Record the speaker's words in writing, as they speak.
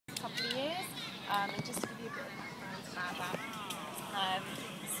And just to give you a bit of background about that,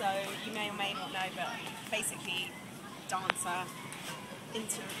 so you may or may not know, but basically dancer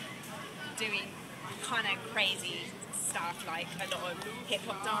into doing kind of crazy stuff like a lot of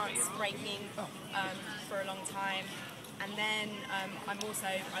hip-hop dance, breaking for a long time. And then I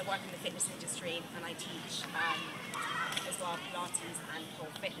work in the fitness industry and I teach as well Pilates and pole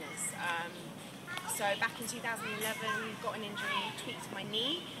fitness. So back in 2011, got an injury, tweaked my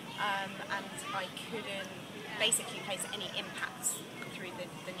knee, and I couldn't basically place any impacts through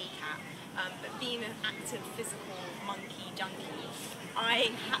the kneecap. But being an active, physical monkey junkie,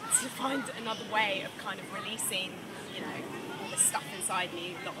 I had to find another way of kind of releasing, you know, all the stuff inside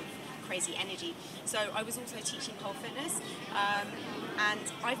me, a lot of crazy energy. So I was also teaching pole fitness,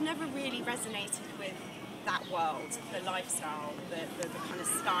 and I've never really resonated with that world, the lifestyle, the kind of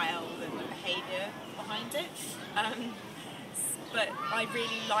style, the behaviour behind it. But I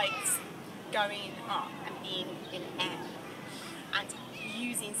really liked going up and being in air and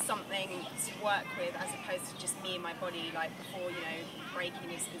using something to work with as opposed to just me and my body. Like before, you know,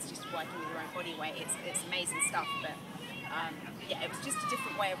 breaking is just working with your own body weight. It's amazing stuff, but yeah, it was just a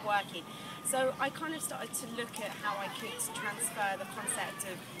different way of working. So I kind of started to look at how I could transfer the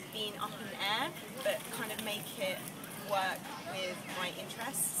concept of being up in the air, but kind of make it work with my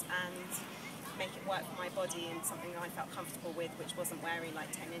interests and make it work for my body and something I felt comfortable with, which wasn't wearing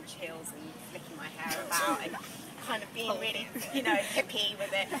like 10-inch heels and flicking my hair about and kind of being really, you know, hippie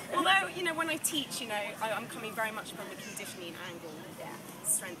with it. Although, you know, when I teach, you know, I'm coming very much from a conditioning angle,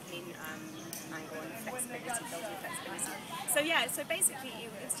 strengthening angle and flexibility, building flexibility. So yeah, so basically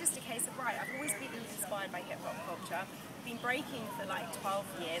it's just a case of, right, I've always been inspired by hip-hop culture. I've been breaking for like 12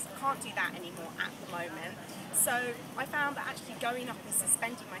 years. I can't do that anymore at the moment. So I found that actually going up and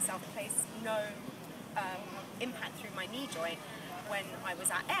suspending myself placed no impact through my knee joint when I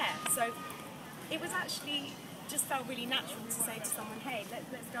was at air. So it was actually just felt really natural to say to someone, hey,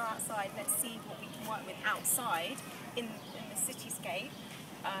 let's go outside, let's see what we can work with outside in the cityscape,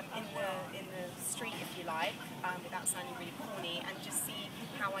 in the street, if you like, without sounding really corny, and just see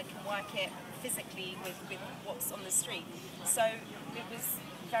how I can work it physically with what's on the street. So it was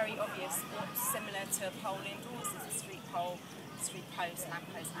very obvious what's similar to pole indoors is a street pole, street post,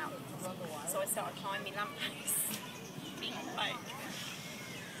 lamppost out. So I started climbing lampposts, being like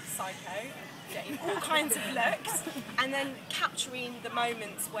psycho, getting all kinds of looks, and then capturing the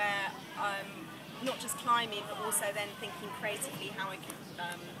moments where not just climbing, but also then thinking creatively how I could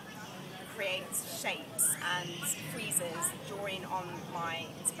create shapes and freezes, drawing on my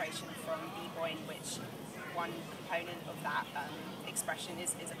inspiration from b-boying, which one component of that expression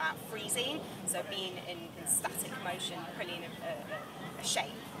is about freezing, so being in static motion, pulling a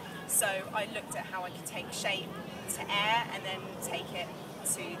shape. So I looked at how I could take shape to air and then take it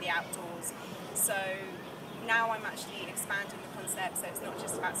to the outdoors. So now I'm actually expanding the concept, so it's not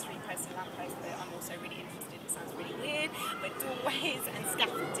just about street posts and lampposts, but I'm also really interested, it sounds really weird, but doorways and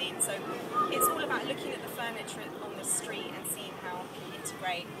scaffolding. So it's all about looking at the furniture on the street and seeing how I can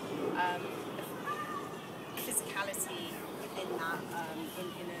integrate physicality within that in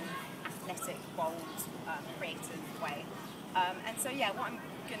an athletic, bold, creative way. And so yeah, what I'm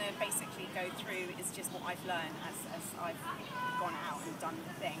going to basically go through is just what I've learned as I've gone out and done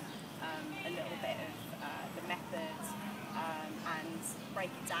the thing, a little bit of the method, and break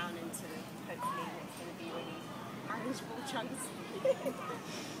it down into hopefully what's going to be really manageable chunks.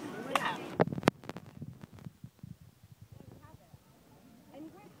 Yeah. Any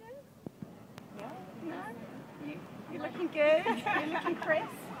questions? No? You're looking good. You're looking crisp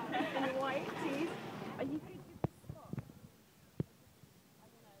in your white teeth.